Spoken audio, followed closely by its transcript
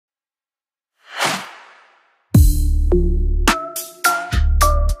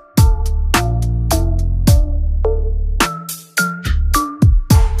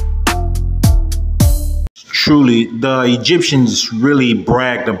truly, the Egyptians really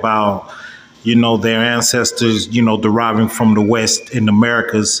bragged about, their ancestors, deriving from the West in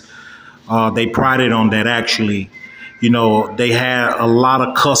Americas. They prided on that actually. They had a lot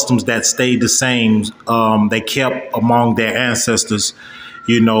of customs that stayed the same. They kept among their ancestors,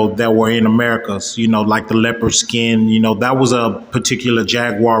 that were in Americas, like the leopard skin. That was a particular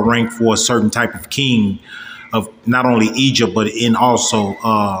Jaguar rank for a certain type of king of not only Egypt, but in also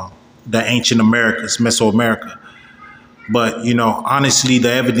the ancient Americas, Mesoamerica. But, honestly,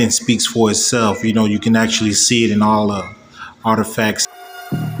 the evidence speaks for itself. You can actually see it in all the artifacts.